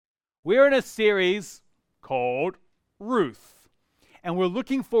We're in a series called Ruth, and we're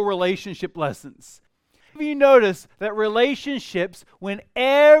looking for relationship lessons. Have you noticed that relationships, when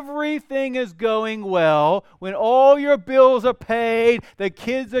everything is going well, when all your bills are paid, the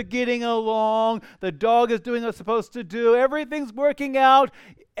kids are getting along, the dog is doing what it's supposed to do, everything's working out,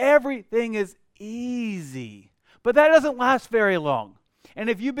 everything is easy. But that doesn't last very long. And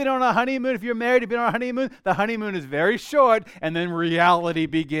if you've been on a honeymoon, if you're married, you've been on a honeymoon, the honeymoon is very short, and then reality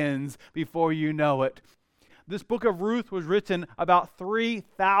begins before you know it. This book of Ruth was written about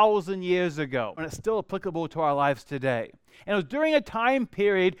 3,000 years ago, and it's still applicable to our lives today. And it was during a time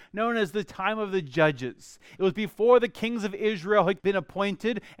period known as the time of the Judges. It was before the kings of Israel had been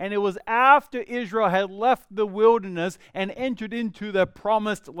appointed, and it was after Israel had left the wilderness and entered into the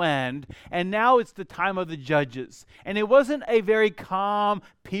promised land. And now it's the time of the Judges. And it wasn't a very calm,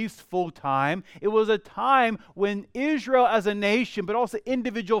 peaceful time. It was a time when Israel as a nation, but also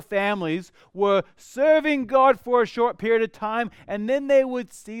individual families, were serving God for a short period of time, and then they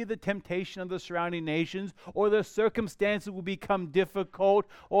would see the temptation of the surrounding nations, or the circumstances will become difficult,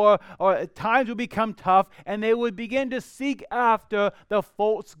 or times will become tough, and they would begin to seek after the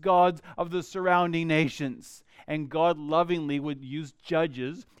false gods of the surrounding nations. And God lovingly would use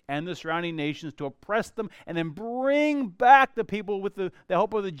judges and the surrounding nations to oppress them and then bring back the people with the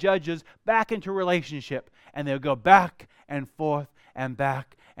help of the judges back into relationship. And they'll go back and forth and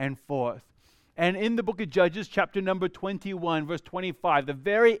back and forth. And in the book of Judges, chapter number 21, verse 25, the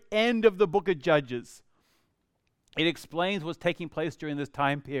very end of the book of Judges, it explains what's taking place during this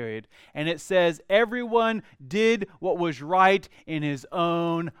time period. And it says, everyone did what was right in his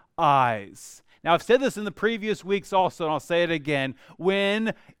own eyes. Now, I've said this in the previous weeks also, and I'll say it again.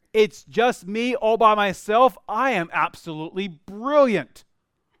 When it's just me all by myself, I am absolutely brilliant.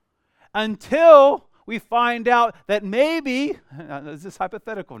 Until we find out that maybe, this is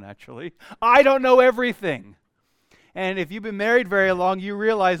hypothetical naturally, I don't know everything. And if you've been married very long, you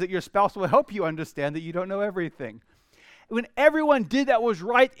realize that your spouse will help you understand that you don't know everything. When everyone did that was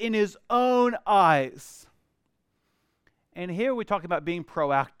right in his own eyes. And here we're talking about being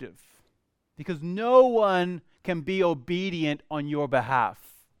proactive, because no one can be obedient on your behalf.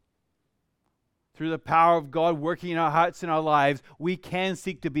 Through the power of God working in our hearts and our lives, we can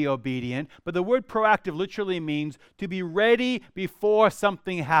seek to be obedient. But the word proactive literally means to be ready before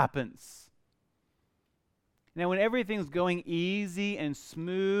something happens. Now, when everything's going easy and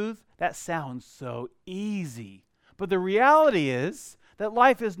smooth, that sounds so easy. But the reality is that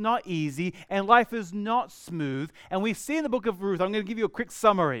life is not easy and life is not smooth. And we see in the book of Ruth, I'm going to give you a quick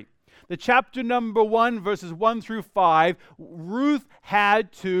summary. The chapter number 1, verses 1 through 5, Ruth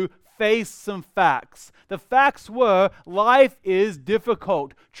had to face some facts. The facts were life is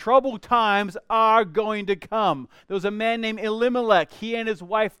difficult. Troubled times are going to come. There was a man named Elimelech, he and his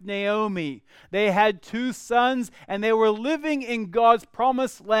wife Naomi. They had 2 sons, and they were living in God's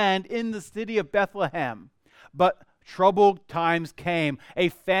promised land in the city of Bethlehem. But troubled times came. A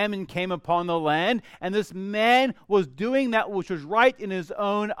famine came upon the land, and this man was doing that which was right in his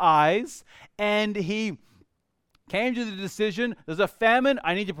own eyes, and he came to the decision, there's a famine,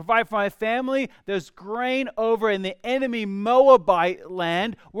 I need to provide for my family, there's grain over in the enemy Moabite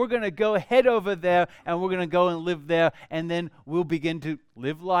land, we're going to go head over there, and we're going to go and live there, and then we'll begin to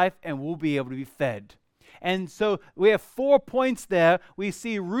live life, and we'll be able to be fed. And so we have 4 points there. We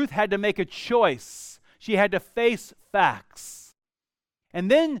see Ruth had to make a choice. She had to face facts.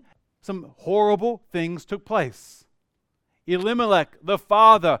 And then some horrible things took place. Elimelech, the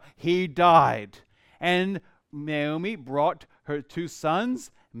father, he died. And Naomi brought her 2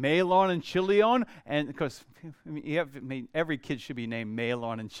 sons, Mahlon and Chilion, and because every kid should be named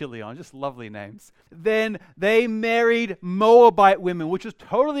Mahlon and Chilion, just lovely names. Then they married Moabite women, which was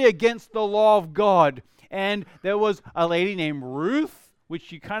totally against the law of God. And there was a lady named Ruth,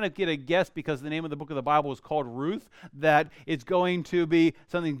 which you kind of get a guess because the name of the book of the Bible is called Ruth, that it's going to be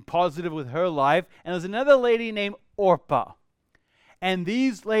something positive with her life. And there's another lady named Orpah. And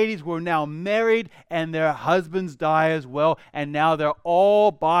these ladies were now married, and their husbands die as well, and now they're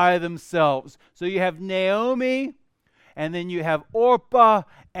all by themselves. So you have Naomi, and then you have Orpah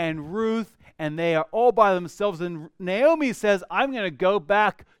and Ruth, and they are all by themselves. And Naomi says, I'm going to go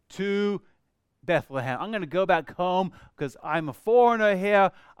back to Bethlehem. I'm going to go back home because I'm a foreigner here.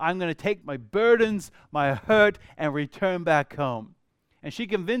 I'm going to take my burdens, my hurt, and return back home. And she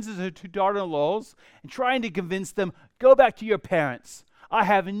convinces her 2 daughter-in-laws, and trying to convince them, go back to your parents. I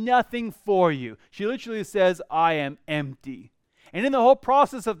have nothing for you. She literally says, I am empty. And in the whole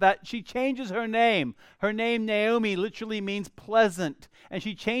process of that, she changes her name. Her name, Naomi, literally means pleasant. And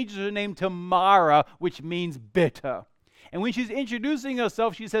she changes her name to Mara, which means bitter. And when she's introducing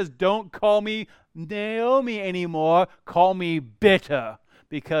herself, she says, don't call me Naomi anymore. Call me bitter,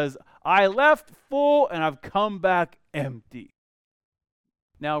 because I left full and I've come back empty.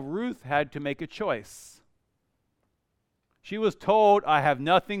 Now, Ruth had to make a choice. She was told, I have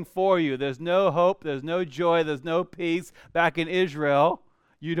nothing for you. There's no hope, there's no joy, there's no peace back in Israel.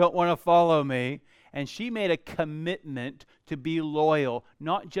 You don't want to follow me. And she made a commitment to be loyal,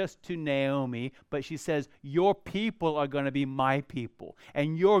 not just to Naomi, but she says, your people are going to be my people,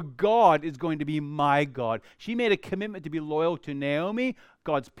 and your God is going to be my God. She made a commitment to be loyal to Naomi,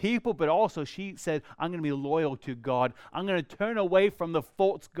 God's people, but also she said, I'm going to be loyal to God. I'm going to turn away from the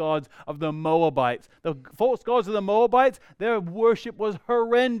false gods of the Moabites. The false gods of the Moabites, their worship was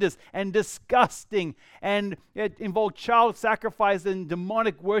horrendous and disgusting, and it involved child sacrifice and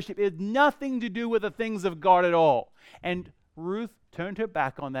demonic worship. It had nothing to do with the things of God at all. And Ruth turned her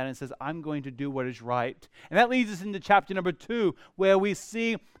back on that and says, I'm going to do what is right. And that leads us into chapter number 2, where we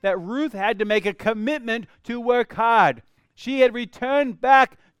see that Ruth had to make a commitment to work hard. She had returned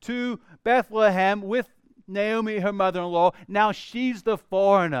back to Bethlehem with Naomi, her mother-in-law. Now she's the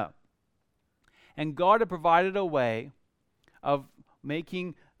foreigner. And God had provided a way of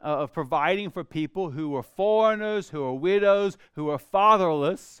providing for people who were foreigners, who were widows, who were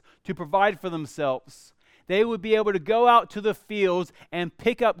fatherless, to provide for themselves. They would be able to go out to the fields and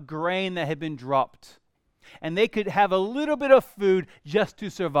pick up grain that had been dropped. And they could have a little bit of food just to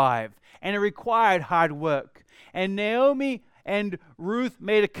survive. And it required hard work. And Naomi and Ruth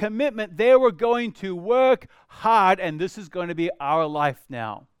made a commitment. They were going to work hard, and this is going to be our life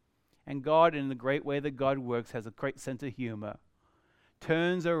now. And God, in the great way that God works, has a great sense of humor.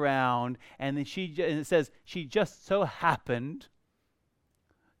 Turns around, and then it says she just so happened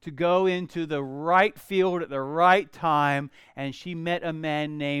to go into the right field at the right time, and she met a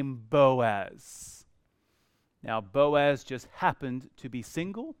man named Boaz. Now, Boaz just happened to be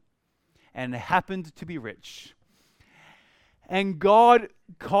single and happened to be rich. And God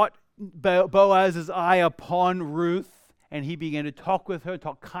caught Boaz's eye upon Ruth, and he began to talk with her,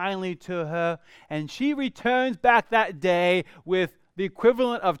 talk kindly to her, and she returns back that day with the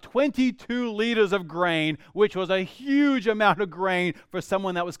equivalent of 22 liters of grain, which was a huge amount of grain for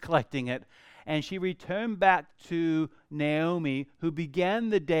someone that was collecting it. And she returned back to Naomi, who began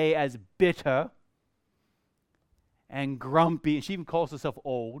the day as bitter and grumpy. And she even calls herself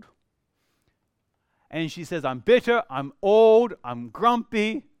old. And she says, I'm bitter, I'm old, I'm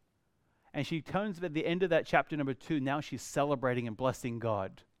grumpy. And she turns at the end of that chapter number 2, now she's celebrating and blessing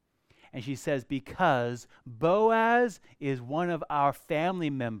God. And she says, because Boaz is one of our family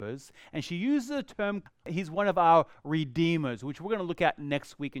members, and she uses the term, he's one of our redeemers, which we're going to look at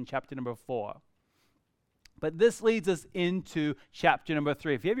next week in chapter number 4. But this leads us into chapter number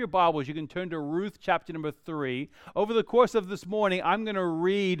 3. If you have your Bibles, you can turn to Ruth chapter number 3. Over the course of this morning, I'm going to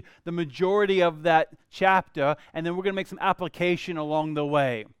read the majority of that chapter, and then we're going to make some application along the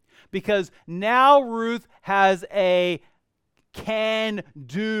way. Because now Ruth has a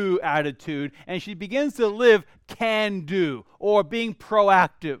can-do attitude, and she begins to live can-do, or being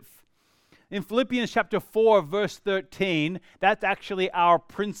proactive. In Philippians chapter 4, verse 13, that's actually our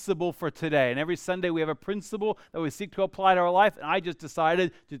principle for today. And every Sunday we have a principle that we seek to apply to our life, and I just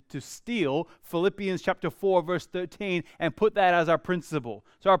decided to steal Philippians chapter 4, verse 13, and put that as our principle.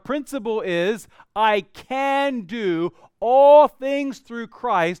 So our principle is, I can do all things through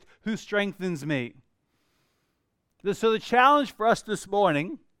Christ who strengthens me. So the challenge for us this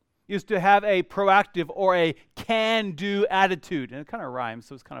morning is to have a proactive or a can-do attitude. And it kind of rhymes,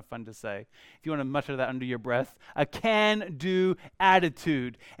 so it's kind of fun to say. If you want to mutter that under your breath, a can-do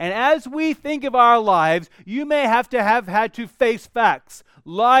attitude. And as we think of our lives, you may have had to face facts.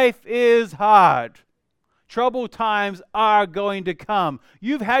 Life is hard. Troubled times are going to come.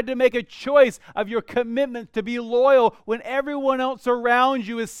 You've had to make a choice of your commitment to be loyal when everyone else around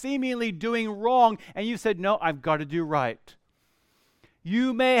you is seemingly doing wrong, and you said, no, I've got to do right.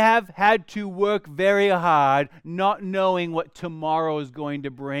 You may have had to work very hard, not knowing what tomorrow is going to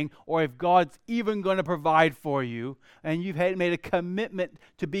bring, or if God's even going to provide for you, and you've made a commitment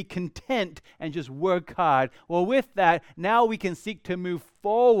to be content and just work hard. Well, with that, now we can seek to move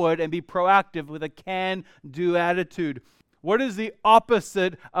forward and be proactive with a can-do attitude. What is the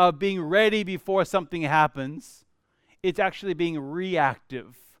opposite of being ready before something happens? It's actually being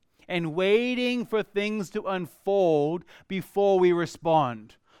reactive and waiting for things to unfold before we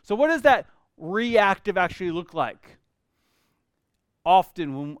respond. So what does that reactive actually look like?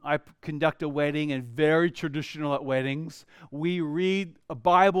 Often when I conduct a wedding, and very traditional at weddings, we read a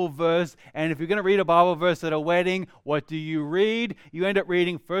Bible verse, and if you're going to read a Bible verse at a wedding, what do you read? You end up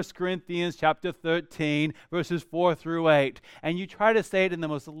reading 1 Corinthians chapter 13, verses 4 through 8, and you try to say it in the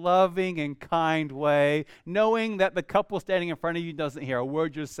most loving and kind way, knowing that the couple standing in front of you doesn't hear a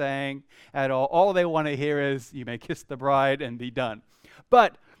word you're saying at all. All they want to hear is, you may kiss the bride and be done.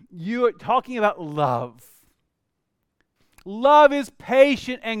 But you're talking about love. Love is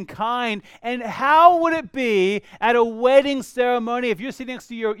patient and kind. And how would it be at a wedding ceremony, if you're sitting next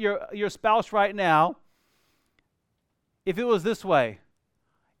to your spouse right now, if it was this way?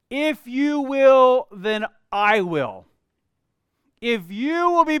 If you will, then I will. If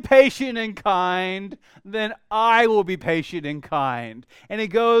you will be patient and kind, then I will be patient and kind. And it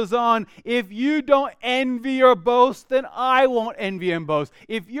goes on, if you don't envy or boast, then I won't envy and boast.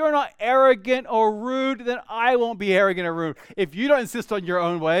 If you're not arrogant or rude, then I won't be arrogant or rude. If you don't insist on your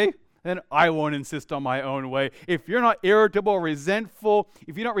own way, then I won't insist on my own way. If you're not irritable or resentful,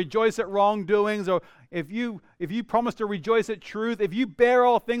 if you don't rejoice at wrongdoings, or if you promise to rejoice at truth, if you bear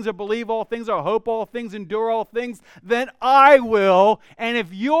all things or believe all things or hope all things, endure all things, then I will. And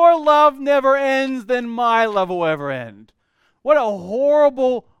if your love never ends, then my love will ever end. What a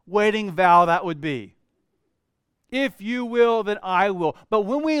horrible wedding vow that would be. If you will, then I will. But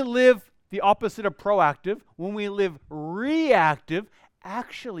when we live the opposite of proactive, when we live reactive,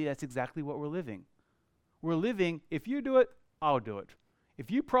 actually, that's exactly what we're living. We're living, if you do it, I'll do it.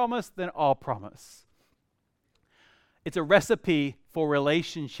 If you promise, then I'll promise. It's a recipe for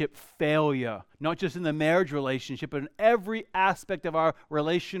relationship failure, not just in the marriage relationship, but in every aspect of our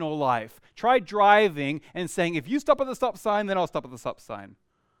relational life. Try driving and saying, if you stop at the stop sign, then I'll stop at the stop sign.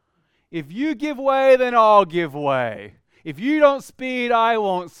 If you give way, then I'll give way. If you don't speed, I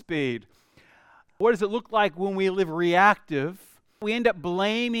won't speed. What does it look like when we live reactive? We end up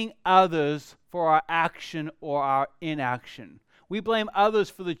blaming others for our action or our inaction. We blame others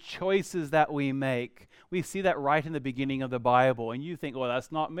for the choices that we make. We see that right in the beginning of the Bible. And you think, well,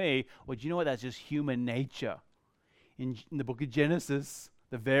 that's not me. Well, do you know what? That's just human nature. In the book of Genesis,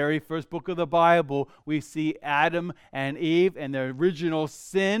 the very first book of the Bible, we see Adam and Eve and their original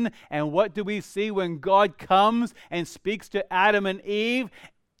sin. And what do we see when God comes and speaks to Adam and Eve?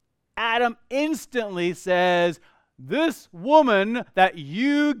 Adam instantly says, this woman that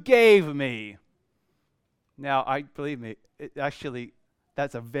you gave me. Now, believe me,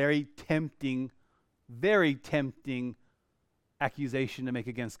 that's a very tempting accusation to make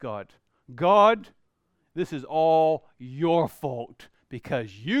against God. God, this is all your fault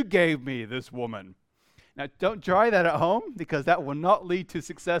because you gave me this woman. Now, don't try that at home because that will not lead to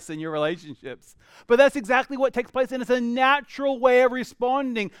success in your relationships. But that's exactly what takes place, and it's a natural way of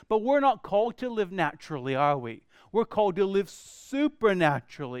responding. But we're not called to live naturally, are we? We're called to live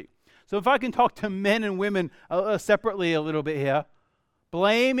supernaturally. So if I can talk to men and women separately a little bit here,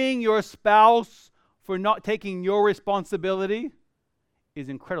 blaming your spouse for not taking your responsibility is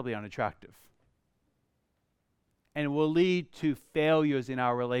incredibly unattractive. And will lead to failures in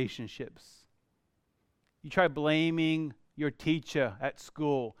our relationships. You try blaming your teacher at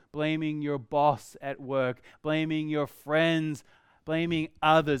school, blaming your boss at work, blaming your friends, blaming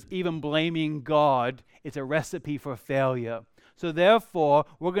others, even blaming God. It's a recipe for failure. So therefore,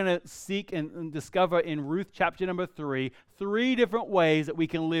 we're going to seek and discover in Ruth chapter number 3, 3 different ways that we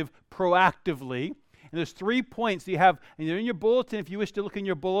can live proactively. And there's 3 points you have, and they're in your bulletin if you wish to look in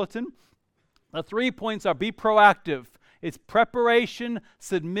your bulletin. The 3 points are be proactive. It's preparation,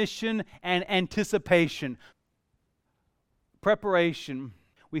 submission, and anticipation. Preparation,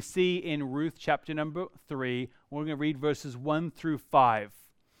 we see in Ruth chapter number 3. We're going to read verses 1 through 5.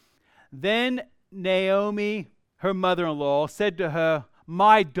 Then Naomi, her mother-in-law, said to her,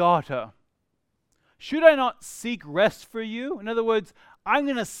 "My daughter, should I not seek rest for you?" In other words, I'm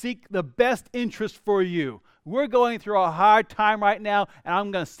going to seek the best interest for you. We're going through a hard time right now, and I'm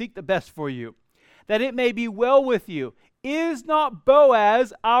going to seek the best for you, that it may be well with you. Is not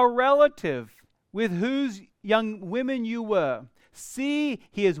Boaz our relative, with whose young women you were? See,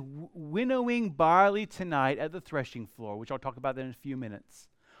 he is winnowing barley tonight at the threshing floor, which I'll talk about that in a few minutes.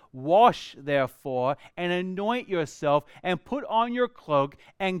 Wash, therefore, and anoint yourself, and put on your cloak,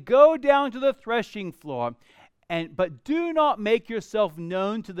 and go down to the threshing floor. But do not make yourself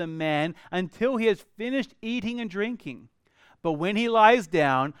known to the man until he has finished eating and drinking. But when he lies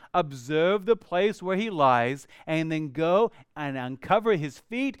down, observe the place where he lies, and then go and uncover his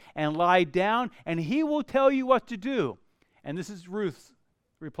feet and lie down, and he will tell you what to do. And this is Ruth's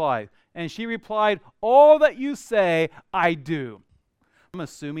reply. And she replied, "All that you say, I do." I'm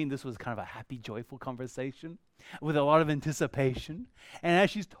assuming this was kind of a happy, joyful conversation. with a lot of anticipation. And as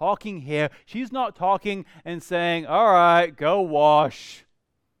she's talking here, she's not talking and saying, all right, go wash,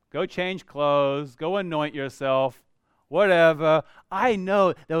 go change clothes, go anoint yourself, whatever. I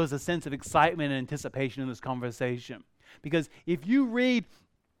know there was a sense of excitement and anticipation in this conversation. Because if you read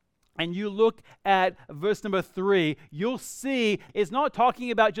and you look at verse number 3, you'll see it's not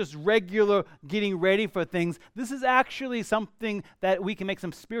talking about just regular getting ready for things. This is actually something that we can make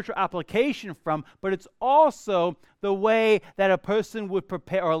some spiritual application from, but it's also the way that a person would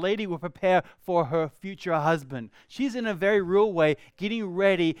prepare, or a lady would prepare for her future husband. She's in a very real way getting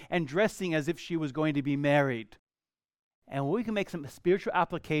ready and dressing as if she was going to be married. And we can make some spiritual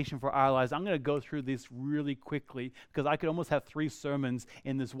application for our lives. I'm going to go through this really quickly because I could almost have 3 sermons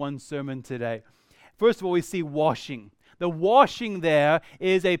in this one sermon today. First of all, we see washing. The washing there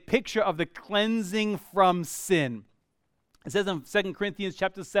is a picture of the cleansing from sin. It says in 2 Corinthians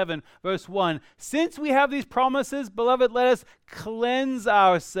chapter 7, verse 1, since we have these promises, beloved, let us cleanse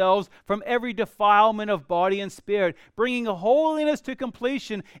ourselves from every defilement of body and spirit, bringing holiness to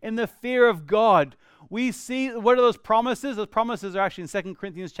completion in the fear of God. We see, what are those promises? Those promises are actually in 2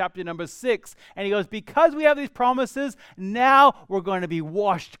 Corinthians chapter number 6. And he goes, because we have these promises, now we're going to be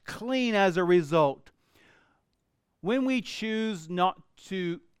washed clean as a result. When we choose not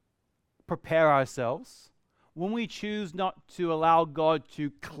to prepare ourselves, when we choose not to allow God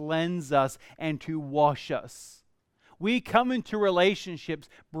to cleanse us and to wash us, we come into relationships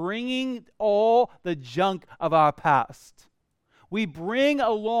bringing all the junk of our past. We bring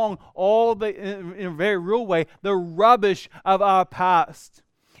along all the, in a very real way, the rubbish of our past.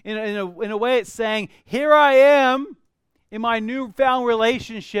 In a way, it's saying, here I am in my newfound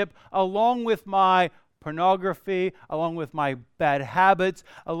relationship, along with my pornography, along with my bad habits,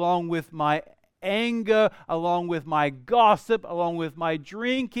 along with my anger, along with my gossip, along with my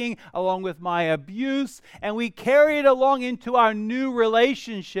drinking, along with my abuse, and we carry it along into our new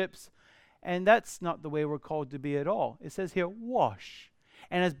relationships. And that's not the way we're called to be at all. It says here, wash.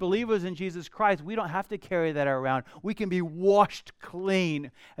 And as believers in Jesus Christ, we don't have to carry that around. We can be washed clean.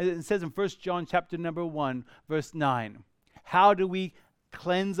 As it says in 1 John chapter number 1, verse 9. How do we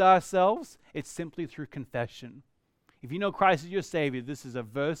cleanse ourselves? It's simply through confession. If you know Christ as your Savior, this is a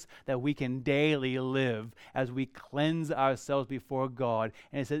verse that we can daily live as we cleanse ourselves before God.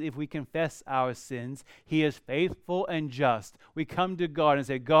 And it says, if we confess our sins, He is faithful and just. We come to God and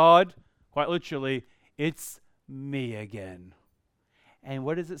say, God, quite literally, it's me again. And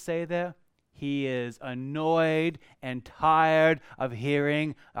what does it say there? He is annoyed and tired of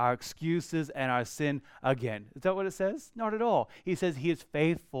hearing our excuses and our sin again. Is that what it says? Not at all. He says He is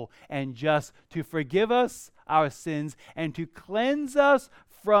faithful and just to forgive us our sins and to cleanse us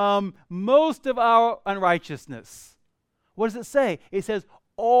from most of our unrighteousness. What does it say? It says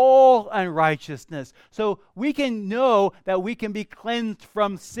all unrighteousness. So we can know that we can be cleansed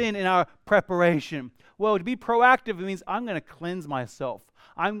from sin in our preparation. Well, to be proactive, it means I'm going to cleanse myself.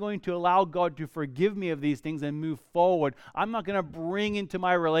 I'm going to allow God to forgive me of these things and move forward. I'm not going to bring into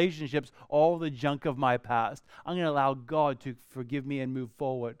my relationships all the junk of my past. I'm going to allow God to forgive me and move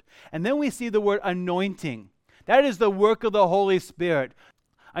forward. And then we see the word anointing. That is the work of the Holy Spirit.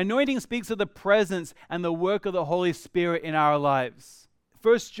 Anointing speaks of the presence and the work of the Holy Spirit in our lives.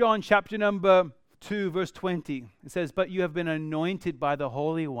 1 John chapter number 2, verse 20, it says, but you have been anointed by the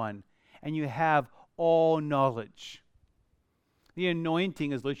Holy One, and you have all knowledge. The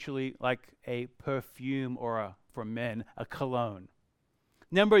anointing is literally like a perfume or, for men, a cologne.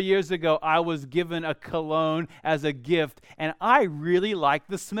 A number of years ago, I was given a cologne as a gift, and I really liked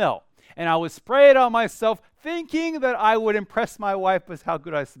the smell. And I would spray it on myself, thinking that I would impress my wife with how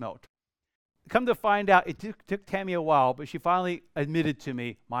good I smelled. Come to find out, it took Tammy a while, but she finally admitted to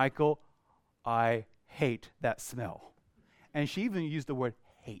me, Michael, I hate that smell. And she even used the word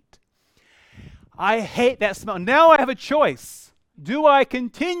hate. I hate that smell. Now I have a choice. Do I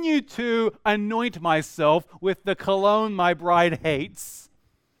continue to anoint myself with the cologne my bride hates?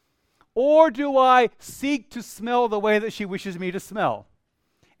 Or do I seek to smell the way that she wishes me to smell?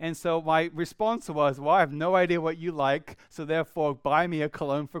 And so my response was, well, I have no idea what you like, so therefore buy me a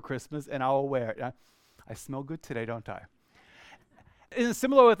cologne for Christmas and I will wear it. I smell good today, don't I? And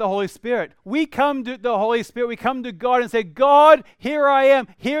similar with the Holy Spirit. We come to the Holy Spirit, we come to God and say, God, here I am.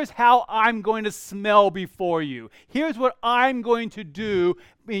 Here's how I'm going to smell before you. Here's what I'm going to do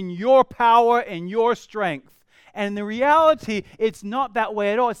in your power and your strength. And in reality, it's not that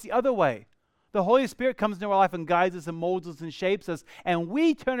way at all. It's the other way. The Holy Spirit comes into our life and guides us and molds us and shapes us. And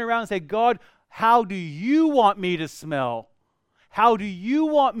we turn around and say, God, how do you want me to smell? How do you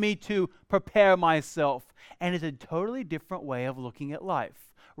want me to prepare myself? And it's a totally different way of looking at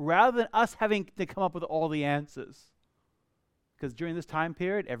life. rather than us having to come up with all the answers. Because during this time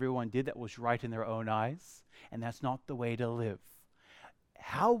period, everyone did that was right in their own eyes, and that's not the way to live.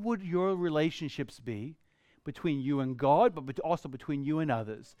 How would your relationships be between you and God, but also between you and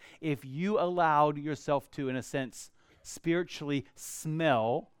others, if you allowed yourself to, in a sense, spiritually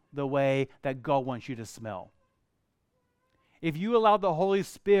smell the way that God wants you to smell? If you allow the Holy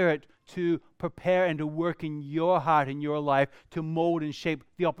Spirit to prepare and to work in your heart and your life to mold and shape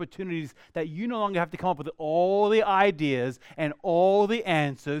the opportunities that you no longer have to come up with all the ideas and all the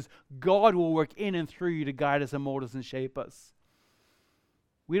answers, God will work in and through you to guide us and mold us and shape us.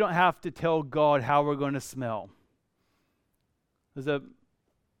 We don't have to tell God how we're going to smell. There's an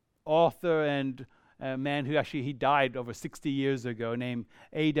author and a man who he died over 60 years ago named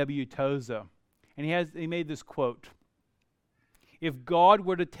A.W. Tozer. And he made this quote: "If God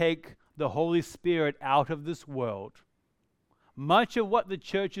were to take the Holy Spirit out of this world, much of what the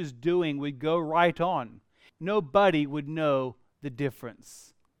church is doing would go right on. Nobody would know the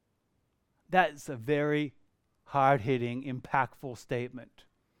difference." That's a very hard-hitting, impactful statement,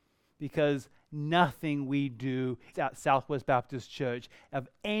 because nothing we do at Southwest Baptist Church of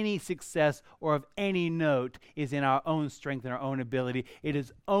any success or of any note is in our own strength and our own ability. It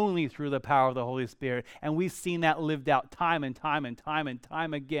is only through the power of the Holy Spirit, and we've seen that lived out time and time and time and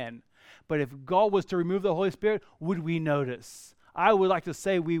time again. But if God was to remove the Holy Spirit, would we notice? I would like to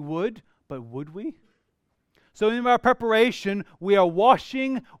say we would, but would we? So in our preparation, we are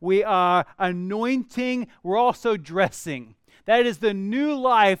washing, we are anointing, we're also dressing. That is the new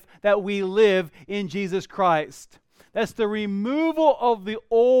life that we live in Jesus Christ. That's the removal of the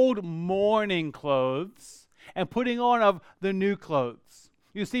old mourning clothes and putting on of the new clothes.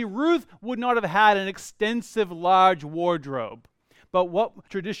 You see, Ruth would not have had an extensive, large wardrobe. But what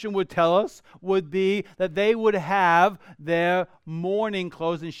tradition would tell us would be that they would have their mourning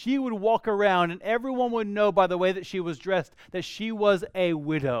clothes, and she would walk around, and everyone would know by the way that she was dressed that she was a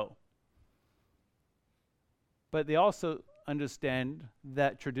widow. But they also understand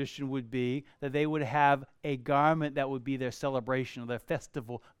that tradition would be that they would have a garment that would be their celebration, or their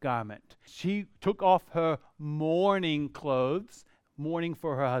festival garment. She took off her mourning clothes, mourning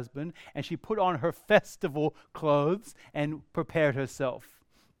for her husband, and she put on her festival clothes and prepared herself.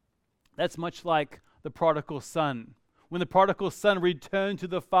 That's much like the prodigal son. When the prodigal son returned to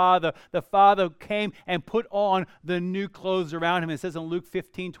the father came and put on the new clothes around him. It says in Luke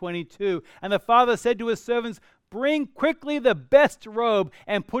 15:22, and the father said to his servants, "Bring quickly the best robe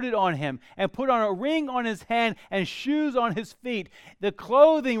and put it on him, and put on a ring on his hand and shoes on his feet." The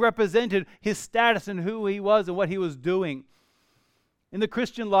clothing represented his status and who he was and what he was doing. In the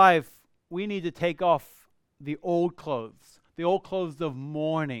Christian life, we need to take off the old clothes of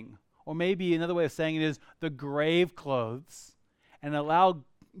mourning, or maybe another way of saying it is the grave clothes, and allow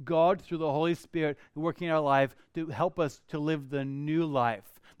God through the Holy Spirit working in our life to help us to live the new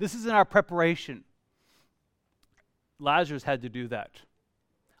life. This is in our preparation. Lazarus had to do that.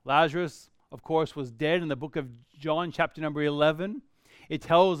 Lazarus, of course, was dead. In the book of John, chapter number 11, it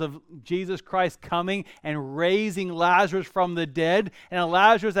tells of Jesus Christ coming and raising Lazarus from the dead. And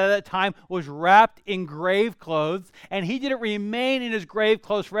Lazarus at that time was wrapped in grave clothes, and he didn't remain in his grave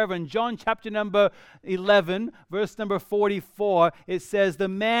clothes forever. In John chapter number 11, verse number 44, it says, "The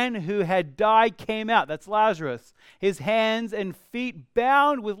man who had died came out," that's Lazarus, "his hands and feet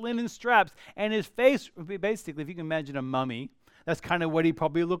bound with linen straps, and his face," basically, if you can imagine a mummy, that's kind of what he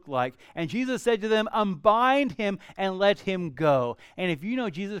probably looked like. "And Jesus said to them, unbind him and let him go." And if you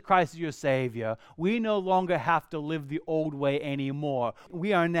know Jesus Christ is your Savior, we no longer have to live the old way anymore.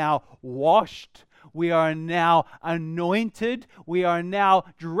 We are now washed. We are now anointed. We are now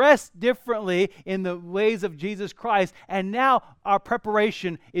dressed differently in the ways of Jesus Christ. And now our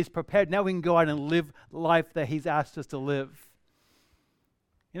preparation is prepared. Now we can go out and live the life that He's asked us to live.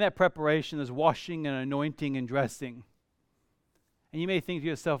 In that preparation, there's washing and anointing and dressing. And you may think to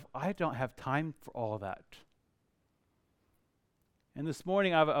yourself, I don't have time for all of that. And this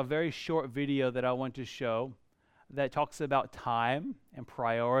morning I have a very short video that I want to show that talks about time and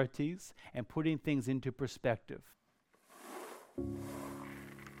priorities and putting things into perspective.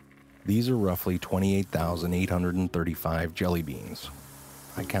 These are roughly 28,835 jelly beans.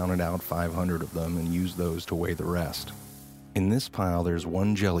 I counted out 500 of them and used those to weigh the rest. In this pile, there's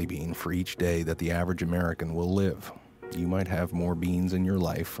one jelly bean for each day that the average American will live. You might have more beans in your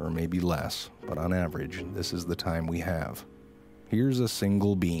life, or maybe less, but on average, this is the time we have. Here's a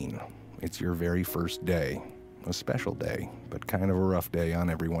single bean. It's your very first day. A special day, but kind of a rough day on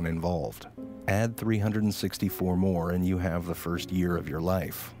everyone involved. Add 364 more and you have the first year of your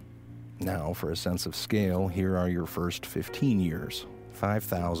life. Now, for a sense of scale, here are your first 15 years.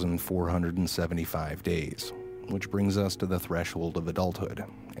 5,475 days, which brings us to the threshold of adulthood,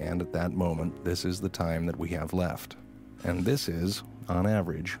 and at that moment, this is the time that we have left. And this is, on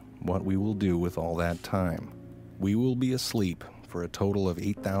average, what we will do with all that time. We will be asleep for a total of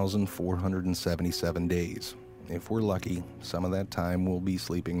 8,477 days. If we're lucky, some of that time we'll be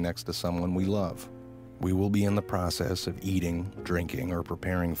sleeping next to someone we love. We will be in the process of eating, drinking, or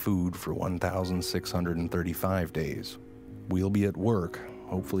preparing food for 1,635 days. We'll be at work,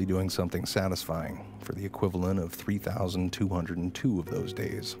 hopefully doing something satisfying, for the equivalent of 3,202 of those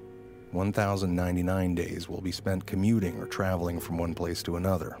days. 1,099 days will be spent commuting or traveling from one place to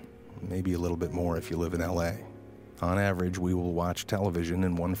another, maybe a little bit more if you live in LA. On average, we will watch television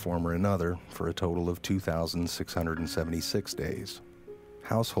in one form or another for a total of 2,676 days.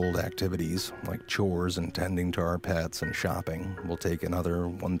 Household activities, like chores and tending to our pets and shopping, will take another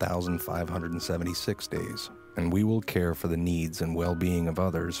 1,576 days. And we will care for the needs and well-being of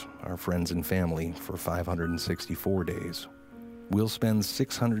others, our friends and family, for 564 days. We'll spend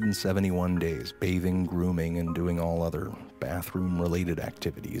 671 days bathing, grooming, and doing all other bathroom-related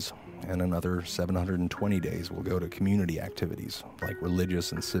activities, and another 720 days will go to community activities like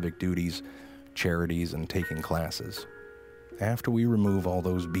religious and civic duties, charities, and taking classes. After we remove all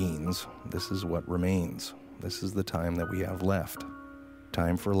those beans, this is what remains. This is the time that we have left.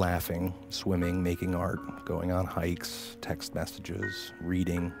 Time for laughing, swimming, making art, going on hikes, text messages,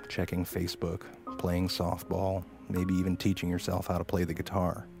 reading, checking Facebook, playing softball, maybe even teaching yourself how to play the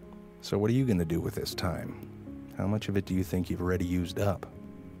guitar. So what are you going to do with this time? How much of it do you think you've already used up?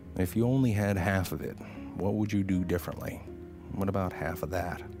 If you only had half of it, what would you do differently? What about half of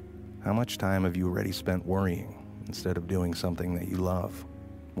that? How much time have you already spent worrying instead of doing something that you love?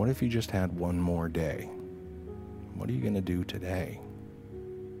 What if you just had one more day? What are you going to do today?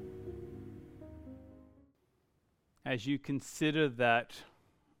 As you consider that,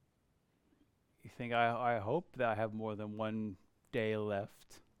 you think, I hope that I have more than one day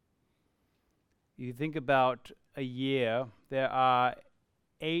left. You think about a year, there are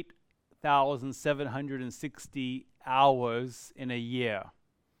 8,760 hours in a year.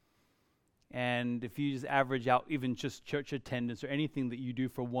 And if you just average out even just church attendance or anything that you do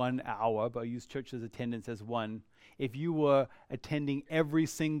for 1 hour, but I use church's attendance as one, if you were attending every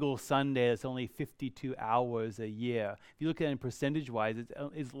single Sunday, that's only 52 hours a year. If you look at it percentage-wise,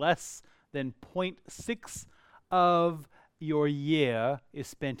 it's less than 0.6 of your year is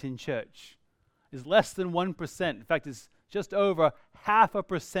spent in church. It's less than 1%. In fact, it's just over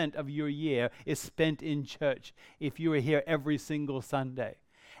 0.5% of your year is spent in church if you are here every single Sunday.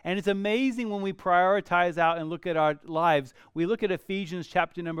 And it's amazing when we prioritize out and look at our lives. We look at Ephesians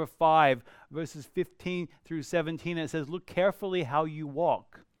chapter number 5, verses 15 through 17, and it says, "Look carefully how you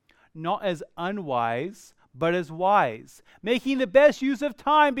walk, not as unwise, but as wise, making the best use of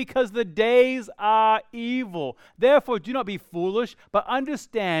time because the days are evil. Therefore, do not be foolish, but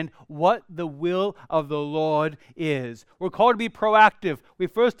understand what the will of the Lord is." We're called to be proactive. We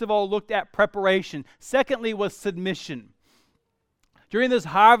first of all looked at preparation. Secondly was submission. During this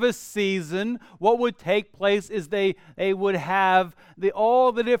harvest season, what would take place is they would have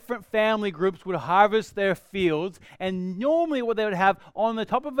all the different family groups would harvest their fields, and normally what they would have on the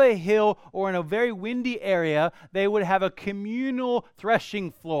top of a hill or in a very windy area, they would have a communal threshing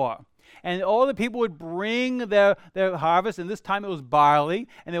floor. And all the people would bring their harvest, and this time it was barley,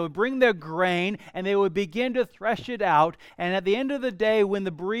 and they would bring their grain, and they would begin to thresh it out. And at the end of the day, when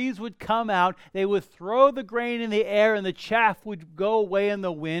the breeze would come out, they would throw the grain in the air, and the chaff would go away in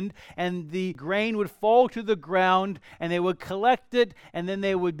the wind, and the grain would fall to the ground, and they would collect it, and then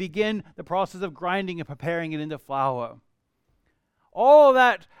they would begin the process of grinding and preparing it into flour. All of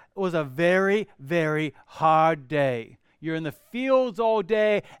that was a very, very hard day. You're in the fields all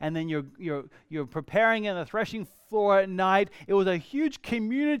day, and then you're preparing in the threshing floor at night. It was a huge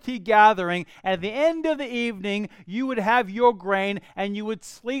community gathering. And at the end of the evening, you would have your grain, and you would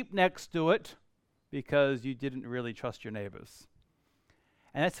sleep next to it because you didn't really trust your neighbors.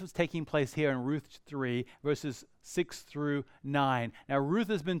 And that's what's taking place here in Ruth 3, verses 6 through 9. Now, Ruth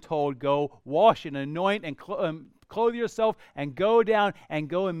has been told, go wash and anoint and clothe yourself and go down and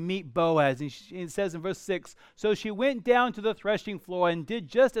go and meet Boaz. And it says in verse 6, "So she went down to the threshing floor and did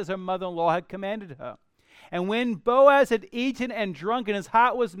just as her mother-in-law had commanded her. And when Boaz had eaten and drunk and his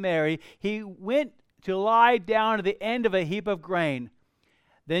heart was merry, he went to lie down at the end of a heap of grain.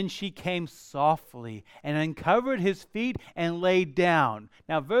 Then she came softly and uncovered his feet and lay down."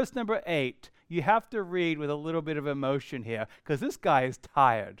 Now, verse number 8, you have to read with a little bit of emotion here because this guy is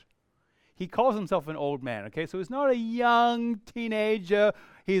tired. He calls himself an old man, okay? So he's not a young teenager.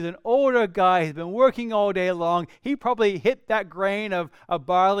 He's an older guy. He's been working all day long. He probably hit that grain of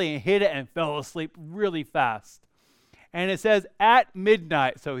barley and hit it and fell asleep really fast. And it says, at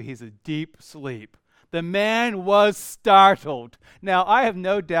midnight, so he's a deep sleep. The man was startled. Now, I have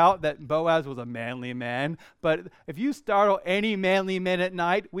no doubt that Boaz was a manly man, but if you startle any manly man at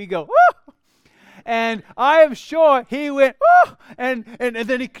night, we go, "Woo!" And I am sure he went, "Woo!" and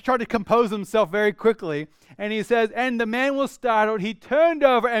then he tried to compose himself very quickly. And he says, and the man was startled. He turned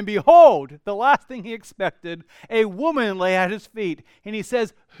over, and behold, the last thing he expected, a woman lay at his feet. And he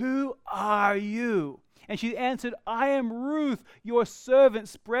says, who are you? And she answered, I am Ruth, your servant.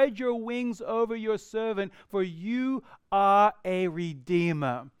 Spread your wings over your servant, for you are a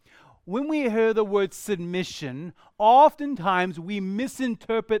redeemer. When we hear the word submission, oftentimes we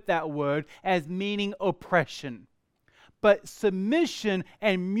misinterpret that word as meaning oppression. But submission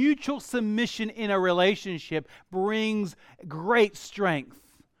and mutual submission in a relationship brings great strength.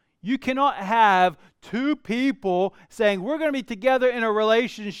 You cannot have two people saying, we're going to be together in a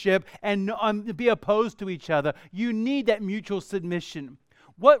relationship and be opposed to each other. You need that mutual submission.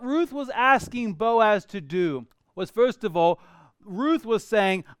 What Ruth was asking Boaz to do was, first of all, Ruth was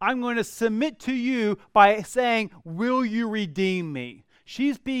saying, I'm going to submit to you by saying, will you redeem me?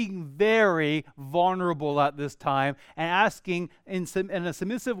 She's being very vulnerable at this time and asking in a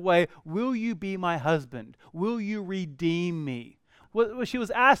submissive way, will you be my husband? Will you redeem me? What she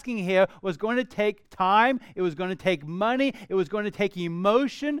was asking here was going to take time, it was going to take money, it was going to take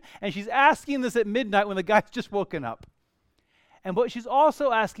emotion, and she's asking this at midnight when the guy's just woken up. And what she's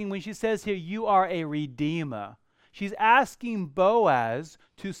also asking when she says here, you are a redeemer, she's asking Boaz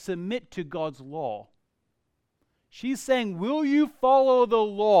to submit to God's law. She's saying, will you follow the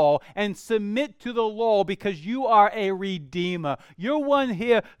law and submit to the law because you are a redeemer? You're one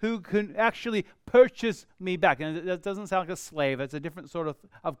here who can actually purchase me back. And that doesn't sound like a slave. It's a different sort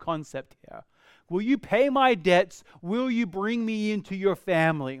of concept here. Will you pay my debts? Will you bring me into your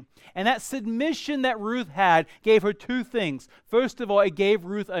family? And that submission that Ruth had gave her two things. First of all, it gave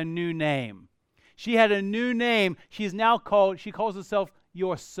Ruth a new name. She had a new name. She calls herself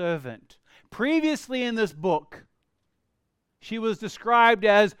your servant. Previously in this book, she was described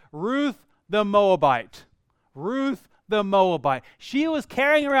as Ruth the Moabite. Ruth the Moabite. She was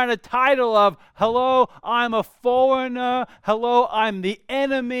carrying around a title of, hello, I'm a foreigner. Hello, I'm the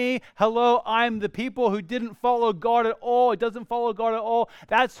enemy. Hello, I'm the people who didn't follow God at all. It doesn't follow God at all.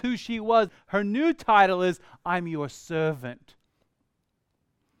 That's who she was. Her new title is, I'm your servant.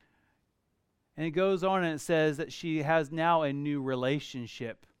 And it goes on and it says that she has now a new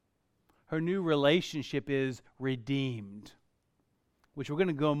relationship. Her new relationship is redeemed, which we're going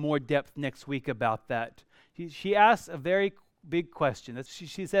to go in more depth next week about that. She asks a very big question.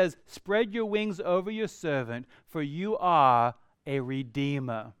 She says, spread your wings over your servant, for you are a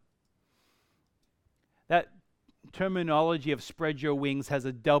redeemer. That terminology of spread your wings has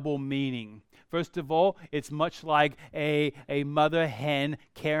a double meaning. First of all, it's much like a mother hen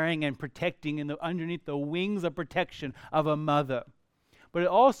carrying and protecting underneath the wings of protection of a mother. But it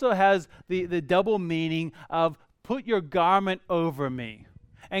also has the double meaning of put your garment over me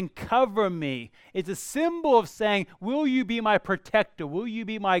and cover me. It's a symbol of saying, will you be my protector? Will you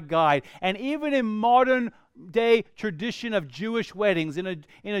be my guide? And even in modern day tradition of Jewish weddings, in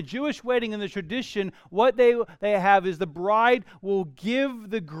a Jewish wedding, in the tradition, what they have is the bride will give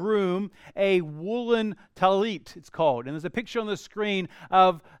the groom a woolen talit, it's called. And there's a picture on the screen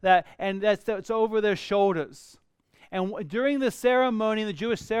of that, and it's over their shoulders. And during the ceremony, the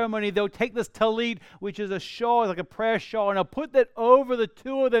Jewish ceremony, they'll take this talit, which is a shawl, like a prayer shawl, and they'll put that over the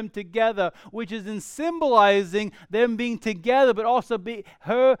two of them together, which is in symbolizing them being together, but also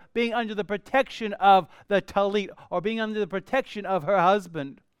her being under the protection of the talit, or being under the protection of her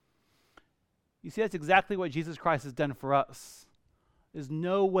husband. You see, that's exactly what Jesus Christ has done for us. There's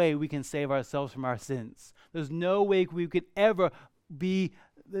no way we can save ourselves from our sins. There's no way we could ever be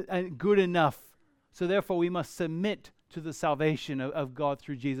good enough. So therefore, we must submit to the salvation of God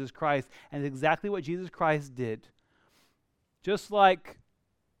through Jesus Christ. And it's exactly what Jesus Christ did. Just like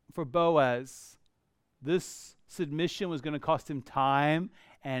for Boaz, this submission was going to cost him time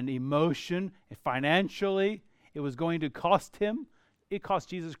and emotion, and financially, it was going to cost him. It cost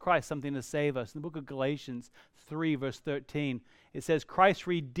Jesus Christ something to save us. In the book of Galatians 3, verse 13, it says, Christ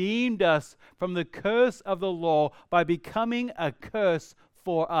redeemed us from the curse of the law by becoming a curse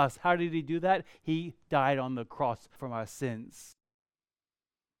for us. How did he do that? He died on the cross from our sins.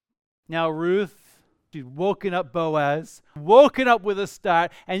 Now Ruth, she's woken up Boaz, woken up with a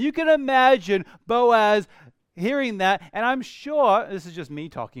start, and you can imagine Boaz hearing that, and I'm sure, this is just me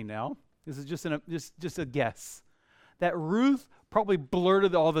talking now, this is just a guess, that Ruth probably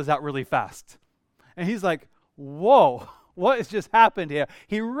blurted all this out really fast. And he's like, whoa, what has just happened here?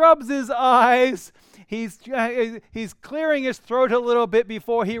 He rubs his eyes. He's clearing his throat a little bit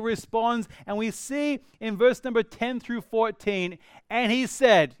before he responds. And we see in verse number 10 through 14, and he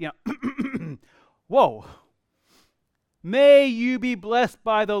said, whoa, may you be blessed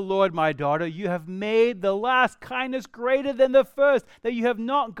by the Lord, my daughter. You have made the last kindness greater than the first, that you have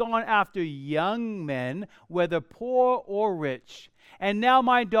not gone after young men, whether poor or rich. And now,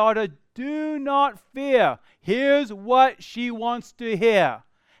 my daughter, do not fear. Here's what she wants to hear.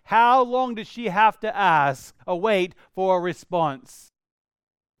 How long does she have to wait for a response?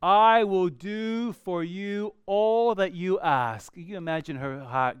 I will do for you all that you ask. You can imagine her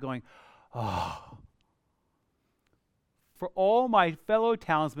heart going, oh. For all my fellow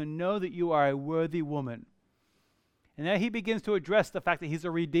townsmen know that you are a worthy woman. And then he begins to address the fact that he's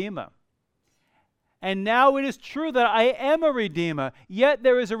a redeemer. And now it is true that I am a redeemer, yet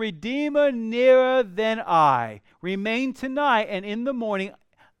there is a redeemer nearer than I. Remain tonight, and in the morning,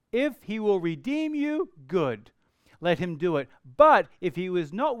 if he will redeem you, good. Let him do it. But if he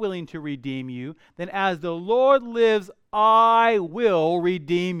is not willing to redeem you, then as the Lord lives, I will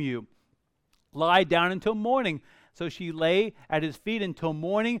redeem you. Lie down until morning. So she lay at his feet until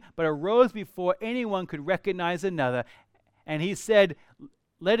morning, but arose before anyone could recognize another. And he said,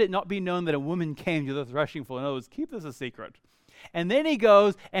 let it not be known that a woman came to the threshing floor. In other words, keep this a secret. And then he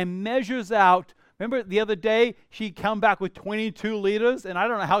goes and measures out. Remember the other day, she come back with 22 liters, and I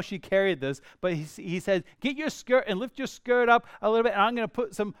don't know how she carried this, but he said, get your skirt and lift your skirt up a little bit, and I'm going to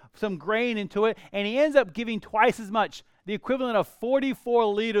put some grain into it. And he ends up giving twice as much, the equivalent of 44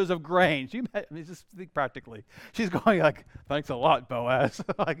 liters of grain. Just think practically. She's going like, thanks a lot, Boaz.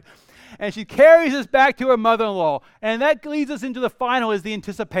 And she carries this back to her mother-in-law. And that leads us into the final, is the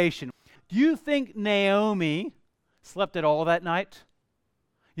anticipation. Do you think Naomi slept at all that night?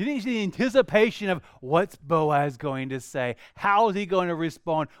 You think it's the anticipation of what's Boaz going to say? How is he going to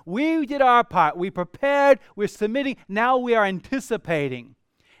respond? We did our part. We prepared. We're submitting. Now we are anticipating.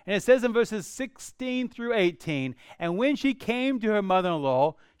 And it says in verses 16 through 18, and when she came to her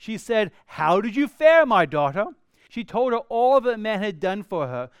mother-in-law, she said, how did you fare, my daughter? She told her all that man had done for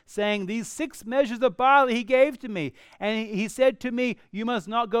her, saying, these 6 measures of barley he gave to me. And he said to me, you must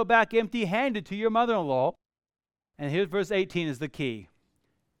not go back empty-handed to your mother-in-law. And here's verse 18 is the key.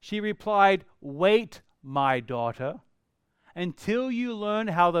 She replied, wait, my daughter, until you learn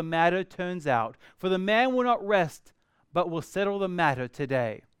how the matter turns out. For the man will not rest, but will settle the matter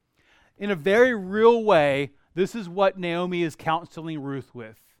today. In a very real way, this is what Naomi is counseling Ruth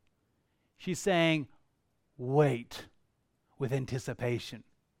with. She's saying, wait with anticipation.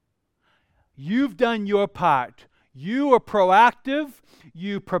 You've done your part. You were proactive,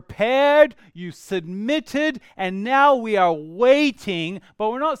 you prepared, you submitted, and now we are waiting,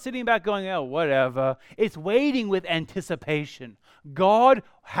 but we're not sitting back going, oh, whatever. It's waiting with anticipation. God,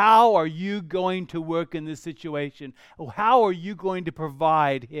 how are you going to work in this situation? How are you going to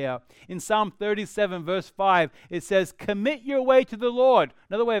provide here? In Psalm 37, verse 5, it says, commit your way to the Lord.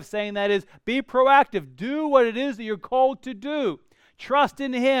 Another way of saying that is, be proactive. Do what it is that you're called to do. Trust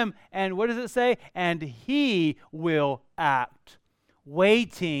in him, and what does it say? And he will act.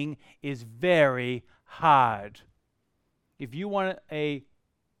 Waiting is very hard. If you want a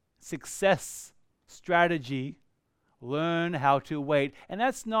success strategy, learn how to wait. And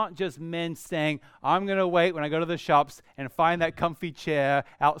that's not just men saying, I'm going to wait when I go to the shops and find that comfy chair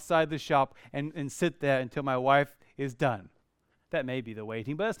outside the shop and sit there until my wife is done. That may be the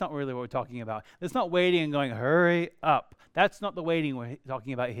waiting, but that's not really what we're talking about. It's not waiting and going, hurry up. That's not the waiting we're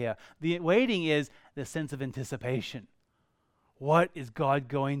talking about here. The waiting is the sense of anticipation. What is God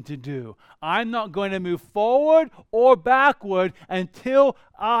going to do? I'm not going to move forward or backward until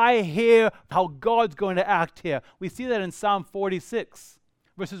I hear how God's going to act here. We see that in Psalm 46,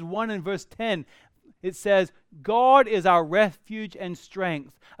 verses 1 and verse 10. It says, God is our refuge and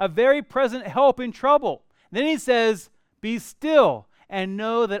strength, a very present help in trouble. Then he says, be still and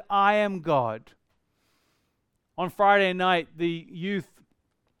know that I am God. On Friday night, the youth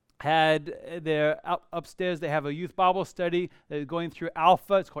had upstairs, they have a youth Bible study. They're going through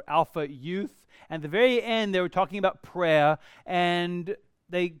Alpha. It's called Alpha Youth. And at the very end, they were talking about prayer, and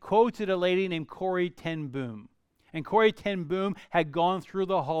they quoted a lady named Corrie ten Boom. And Corrie ten Boom had gone through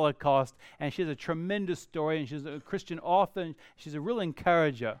the Holocaust, and she has a tremendous story, and she's a Christian author, and she's a real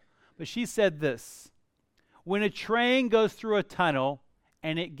encourager. But she said this, when a train goes through a tunnel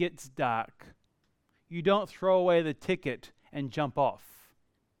and it gets dark, you don't throw away the ticket and jump off.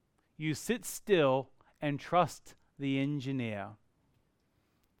 You sit still and trust the engineer.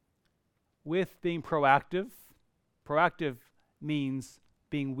 With being proactive, Proactive means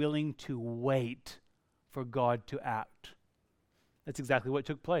being willing to wait for God to act. That's exactly what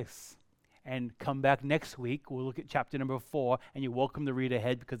took place. And come back next week. We'll look at chapter number 4, and you're welcome to read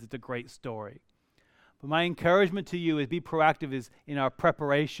ahead because it's a great story. But my encouragement to you is be proactive is in our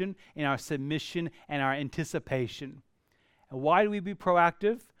preparation, in our submission, and our anticipation. And why do we be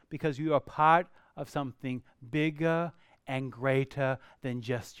proactive? Because you are part of something bigger and greater than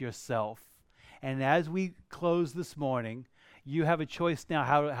just yourself. And as we close this morning, you have a choice now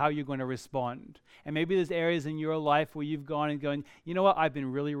how you're going to respond. And maybe there's areas in your life where you've gone and going, you know what, I've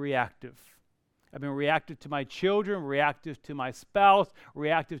been really reactive. I've been reactive to my children, reactive to my spouse,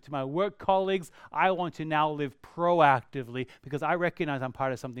 reactive to my work colleagues. I want to now live proactively because I recognize I'm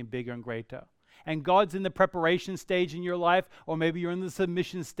part of something bigger and greater. And God's in the preparation stage in your life, or maybe you're in the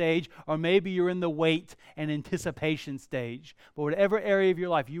submission stage, or maybe you're in the wait and anticipation stage. But whatever area of your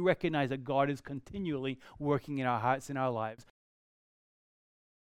life, you recognize that God is continually working in our hearts and our lives.